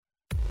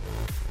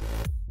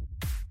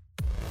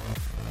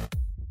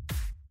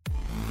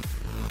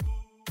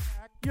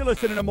You're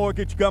listening to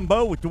Mortgage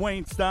Gumbo with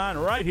Dwayne Stein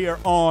right here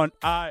on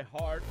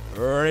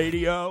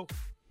iHeartRadio.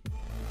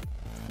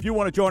 If you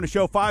want to join the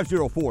show,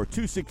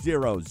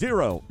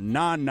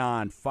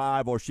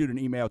 504-260-0995 or shoot an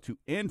email to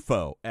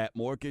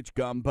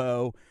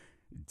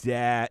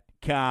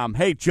info@mortgagegumbo.com.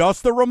 Hey,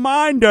 just a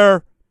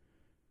reminder,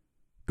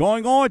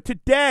 going on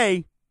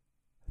today,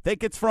 I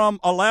think it's from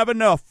 11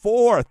 to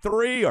 4 or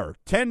 3 or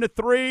 10 to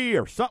 3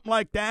 or something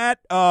like that.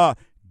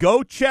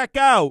 Go check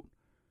out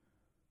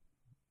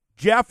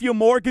Jeff, your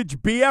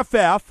mortgage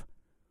BFF,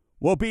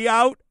 will be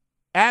out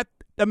at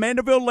the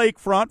Mandeville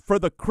Lakefront for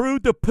the Crew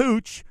de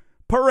Pooch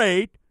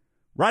Parade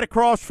right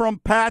across from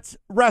Pat's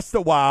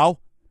Rest-A-While.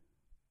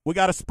 We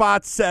got a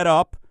spot set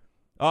up.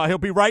 He'll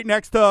be right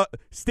next to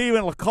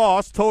Stephen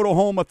Lacoste, Total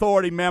Home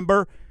Authority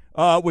member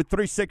with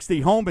 360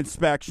 Home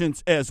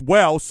Inspections as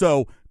well.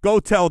 So go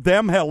tell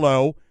them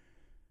hello.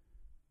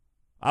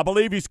 I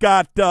believe he's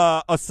got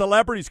a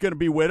celebrity's going to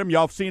be with him.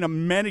 Y'all have seen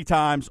him many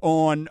times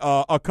on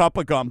A Cup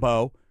of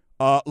Gumbo.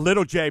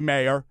 Little J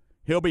Mayer,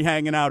 he'll be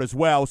hanging out as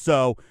well.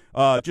 So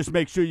just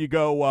make sure you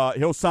go.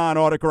 He'll sign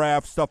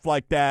autographs, stuff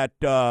like that.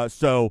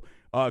 So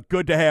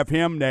good to have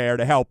him there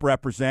to help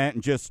represent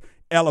and just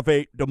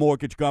elevate the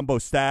Mortgage Gumbo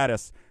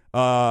status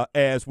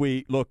as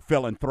we look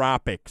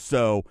philanthropic.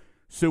 So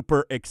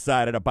super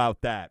excited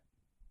about that.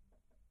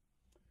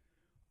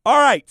 All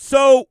right.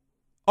 So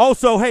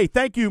also, hey,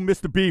 thank you,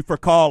 Mr. B, for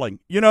calling.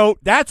 You know,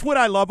 that's what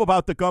I love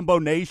about the Gumbo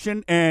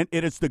Nation, and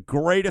it is the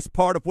greatest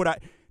part of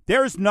what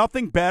there is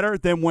nothing better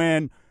than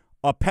when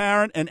a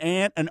parent, an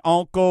aunt, an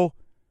uncle,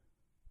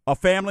 a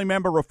family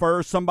member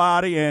refers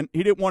somebody, and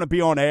he didn't want to be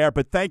on air,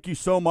 but thank you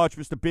so much,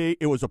 Mr. B.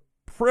 It was a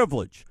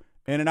privilege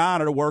and an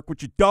honor to work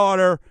with your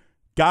daughter,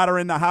 got her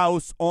in the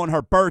house on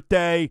her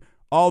birthday,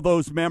 all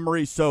those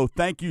memories. So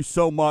thank you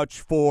so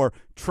much for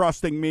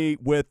trusting me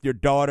with your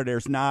daughter.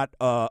 There's not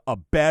a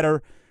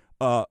better,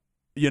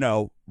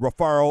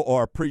 referral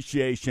or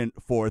appreciation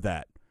for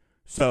that.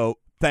 So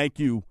thank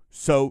you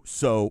so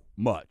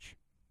much.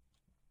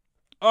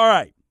 All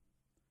right.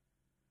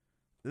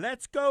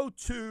 Let's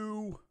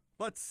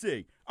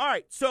see. All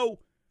right, so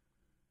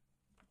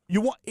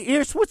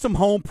here's what some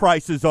home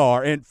prices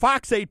are. And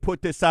Fox 8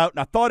 put this out,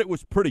 and I thought it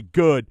was pretty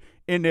good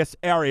in this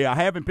area. I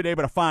haven't been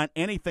able to find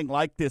anything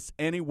like this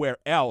anywhere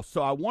else,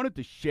 so I wanted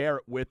to share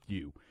it with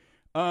you.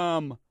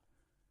 And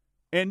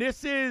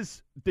this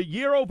is the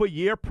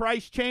year-over-year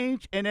price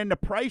change, and then the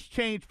price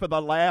change for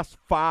the last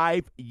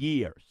 5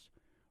 years,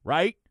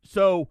 right?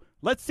 So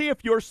let's see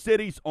if your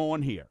city's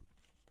on here.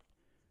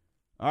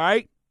 All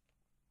right?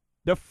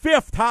 The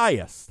fifth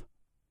highest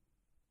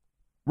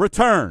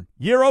return,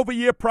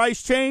 year-over-year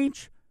price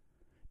change,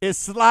 is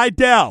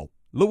Slidell,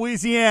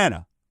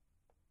 Louisiana.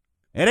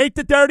 It ain't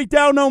the Dirty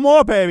Dell no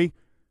more, baby.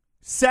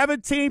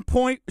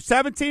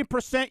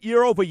 17%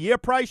 year-over-year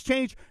price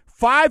change.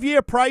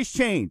 5-year price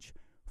change,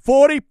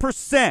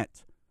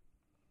 40%.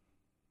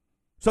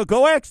 So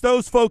go ask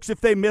those folks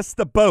if they missed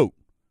the boat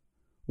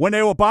when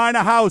they were buying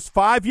a house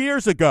 5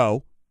 years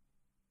ago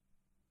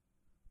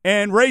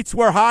and rates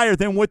were higher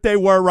than what they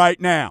were right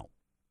now.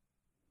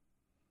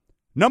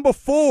 Number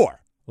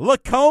 4,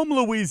 Lacombe,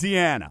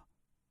 Louisiana.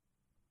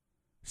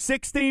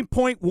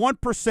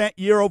 16.1%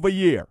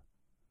 year-over-year.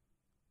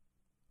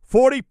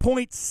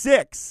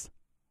 40.6,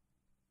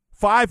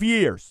 5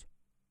 years.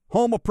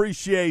 Home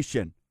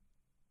appreciation.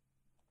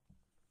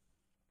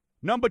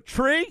 Number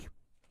 3,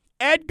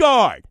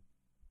 Edgard,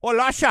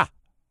 Olasha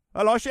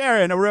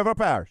area in the River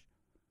Parish.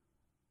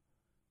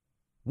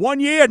 1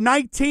 year,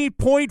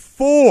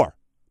 19.4.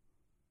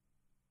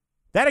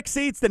 That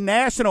exceeds the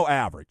national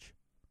average.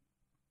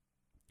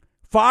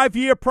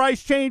 5-year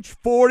price change,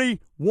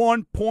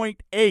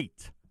 41.8.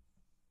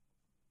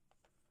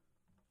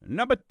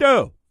 Number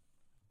 2,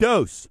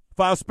 Dos,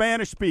 for our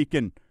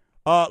Spanish-speaking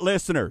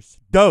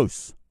listeners,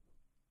 Dos.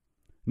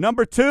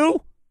 Number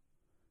 2,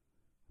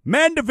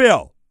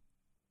 Mandeville,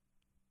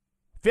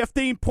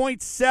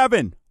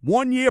 15.7,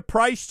 1-year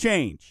price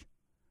change.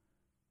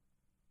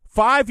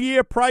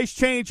 5-year price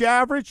change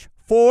average,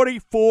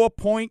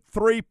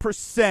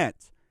 44.3%.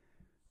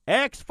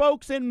 Ask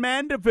folks in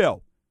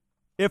Mandeville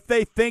if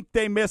they think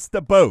they missed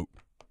the boat.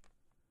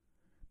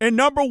 And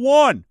number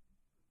 1,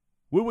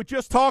 we were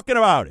just talking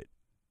about it.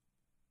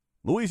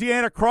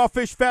 Louisiana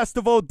Crawfish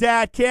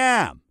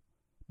Festival.com.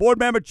 Board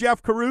member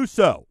Jeff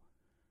Caruso.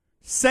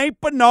 St.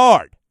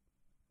 Bernard.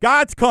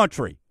 God's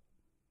country.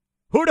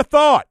 Who'd have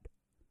thought?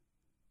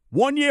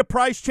 1-year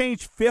price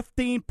change,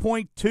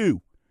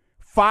 15.2.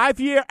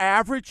 5-year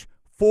average,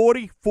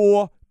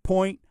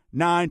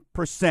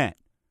 44.9%.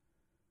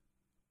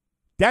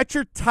 That's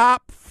your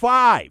top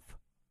 5.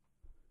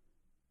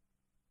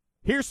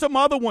 Here's some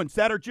other ones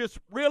that are just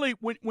really,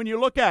 when you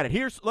look at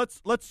it,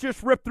 let's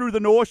just rip through the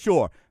North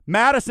Shore.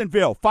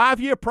 Madisonville,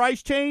 5-year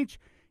price change,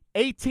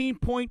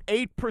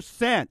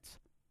 18.8%.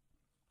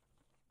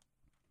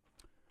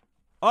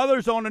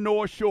 Others on the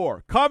North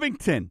Shore.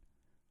 Covington,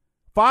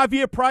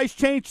 5-year price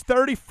change,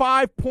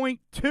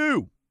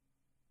 35.2.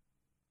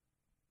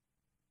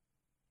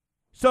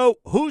 So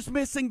who's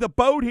missing the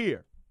boat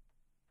here?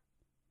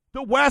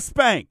 The West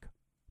Bank,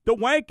 The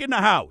wank in the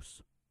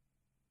house.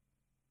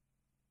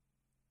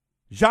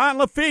 Jean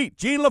Lafitte,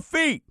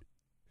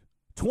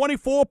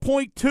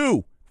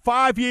 24.2,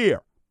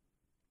 5-year.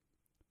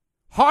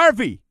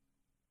 Harvey,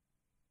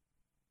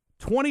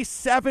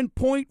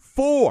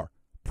 27.4,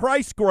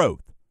 price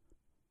growth.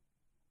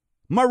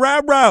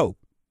 Marrero,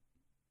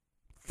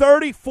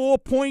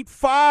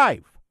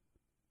 34.5.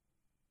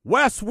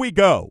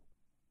 Westwego.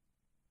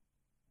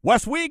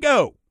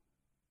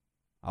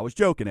 I was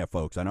joking there,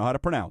 folks. I know how to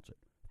pronounce it.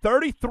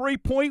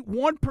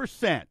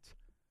 33.1%.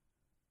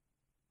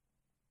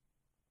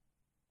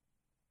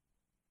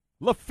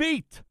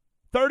 Lafitte,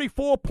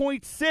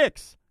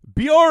 34.6.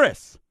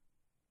 Buras,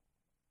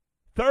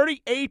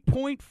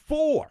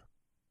 38.4.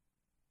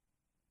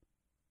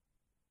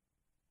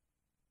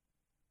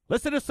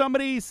 Listen to some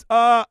of these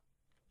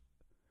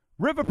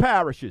river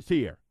parishes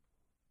here.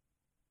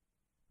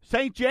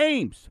 St.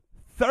 James,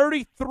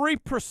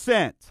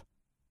 33%.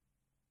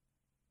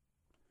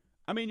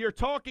 I mean, you're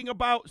talking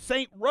about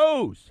St.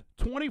 Rose,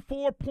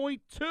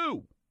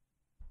 24.2.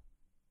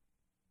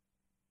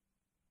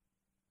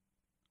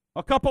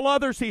 A couple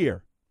others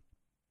here.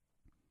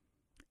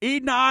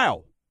 Eden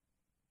Isle,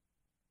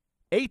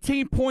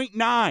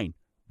 18.9.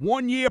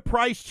 1-year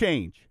price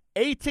change,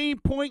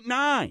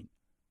 18.9.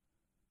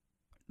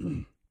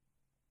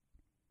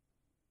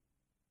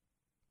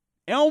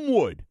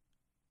 Elmwood,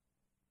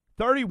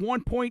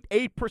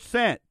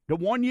 31.8%. The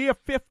 1-year,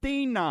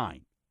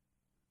 15.9.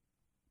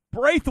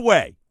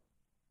 Braithwaite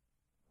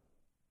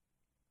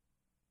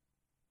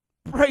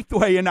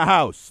in the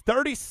house,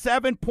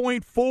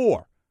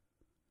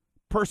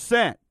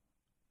 37.4%.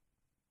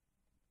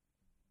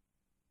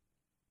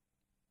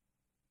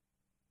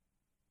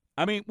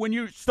 I mean, when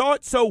you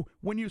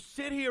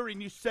sit here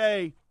and you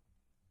say,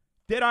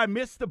 did I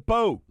miss the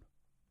boat?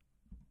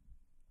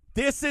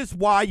 This is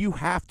why you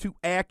have to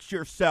ask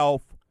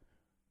yourself,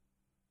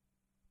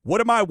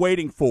 what am I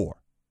waiting for?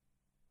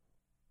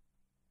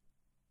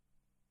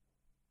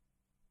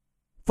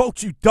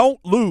 Folks, you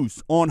don't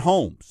lose on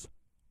homes.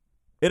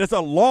 It is a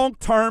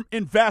long-term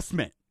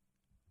investment.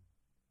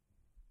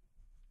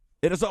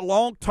 And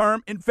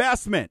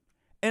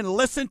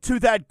listen to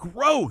that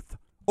growth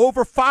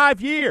over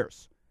 5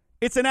 years.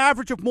 It's an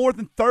average of more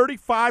than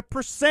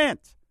 35%.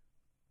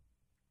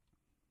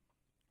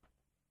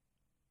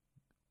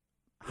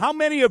 How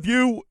many of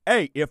you,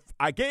 if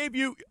I gave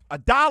you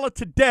 $1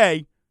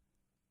 today,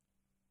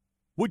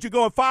 would you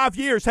go in 5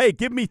 years,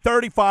 give me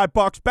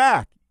 $35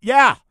 back?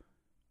 Yeah.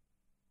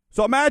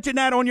 So imagine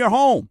that on your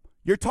home.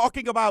 You're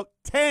talking about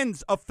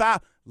tens of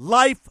thousands.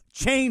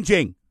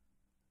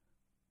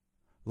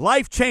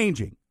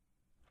 Life-changing.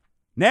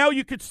 Now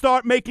you could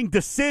start making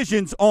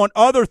decisions on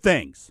other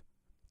things.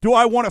 Do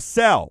I want to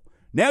sell?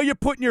 Now you're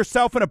putting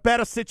yourself in a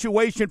better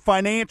situation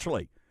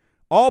financially.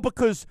 All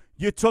because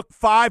you took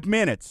 5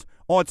 minutes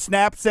on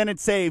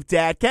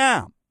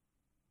SnapSendAndSave.com.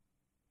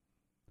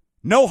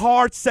 No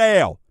hard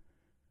sale.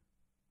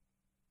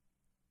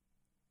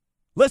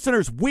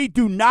 Listeners, we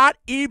do not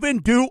even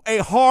do a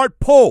hard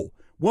pull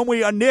when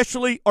we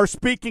initially are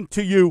speaking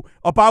to you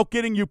about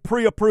getting you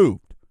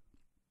pre-approved.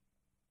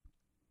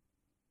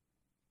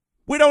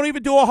 We don't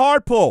even do a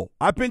hard pull.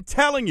 I've been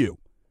telling you.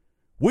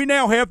 We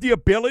now have the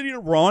ability to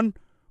run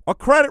a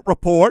credit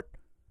report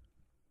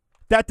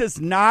that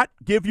does not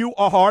give you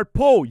a hard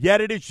pull,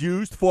 yet it is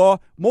used for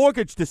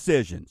mortgage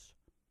decisions.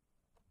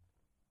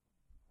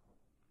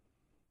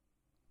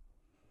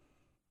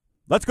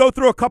 Let's go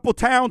through a couple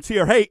towns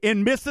here. Hey,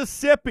 in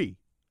Mississippi,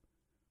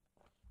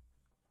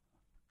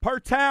 per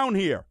town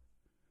here,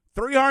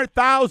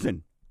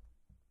 $300,000.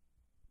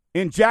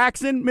 In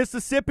Jackson,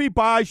 Mississippi,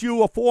 buys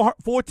you a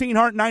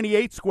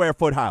 1,498 square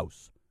foot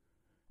house.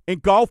 In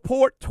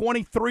Gulfport,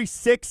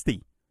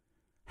 $2,360.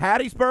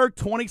 Hattiesburg,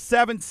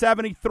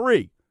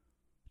 $2,773.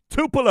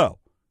 Tupelo,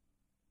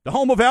 the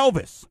home of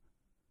Elvis,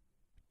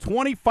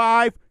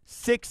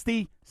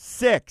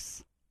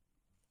 $2,566.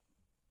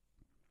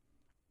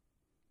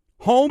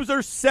 Homes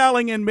are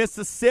selling in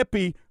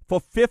Mississippi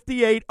for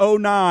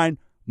 $5,809,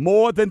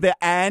 more than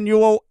the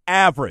annual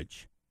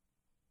average.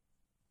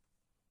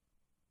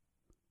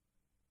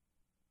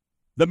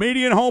 The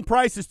median home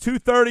price is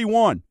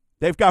 $231,000.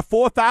 They've got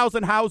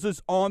 4,000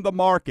 houses on the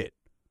market.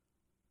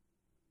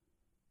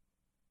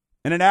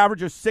 And an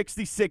average of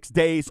 66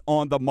 days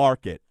on the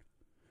market.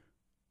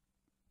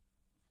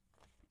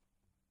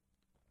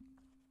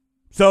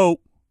 So,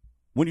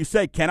 when you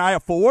say, can I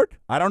afford?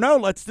 I don't know.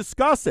 Let's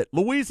discuss it.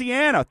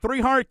 Louisiana,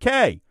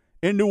 $300K.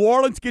 In New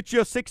Orleans, gets you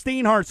a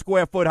 1,600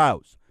 square foot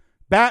house.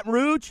 Baton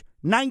Rouge,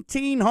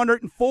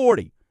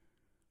 $1,940.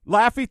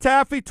 Laffy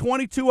Taffy,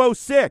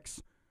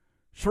 $2,206.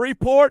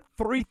 Shreveport,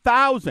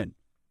 $3,000.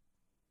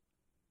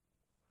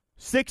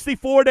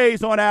 64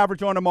 days on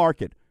average on the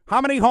market.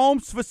 How many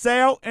homes for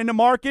sale in the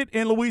market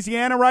in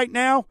Louisiana right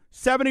now?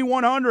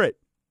 7,100.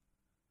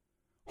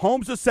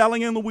 Homes are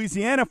selling in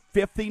Louisiana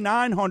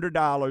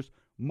 $5,900,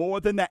 more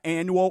than the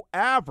annual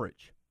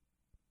average.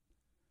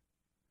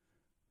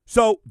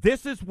 So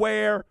this is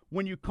where,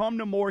 when you come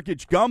to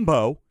Mortgage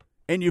Gumbo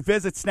and you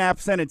visit Snap,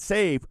 Send, and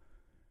Save,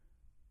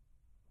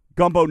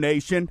 Gumbo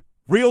Nation,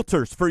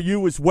 realtors for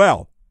you as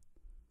well.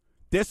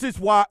 This is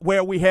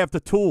where we have the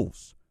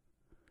tools.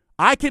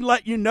 I can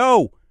let you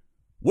know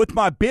with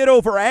my bid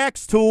over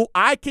ax tool,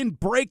 I can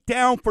break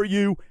down for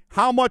you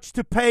how much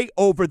to pay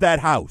over that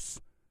house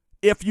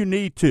if you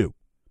need to.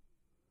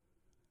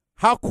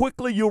 How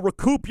quickly you'll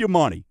recoup your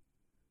money.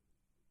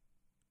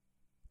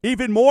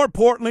 Even more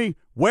importantly,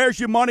 where's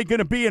your money going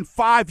to be in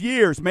 5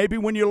 years, maybe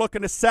when you're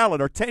looking to sell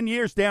it, or 10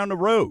 years down the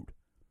road?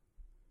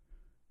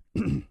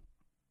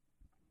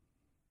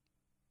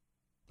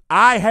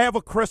 I have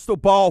a crystal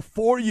ball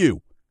for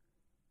you.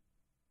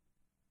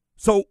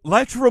 So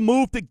let's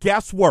remove the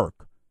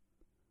guesswork.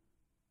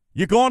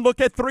 You go and look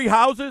at 3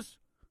 houses?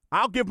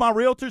 I'll give my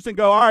realtors and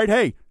go, all right,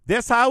 hey,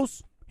 this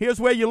house, here's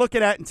where you're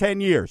looking at in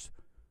 10 years.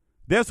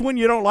 This one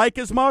you don't like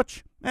as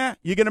much?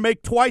 You're going to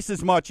make twice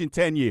as much in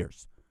 10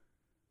 years.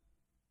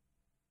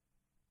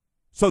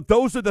 So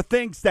those are the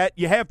things that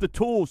you have the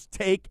tools.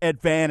 Take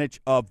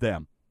advantage of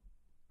them.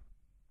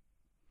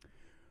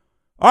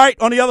 All right,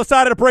 on the other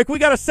side of the break, we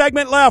got a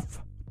segment left.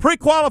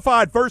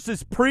 Pre-qualified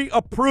versus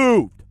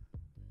pre-approved.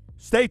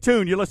 Stay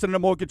tuned. You're listening to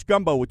Mortgage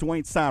Gumbo with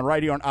Dwayne Stein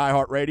right here on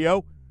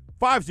iHeartRadio.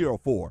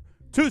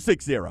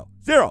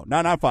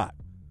 504-260-0995.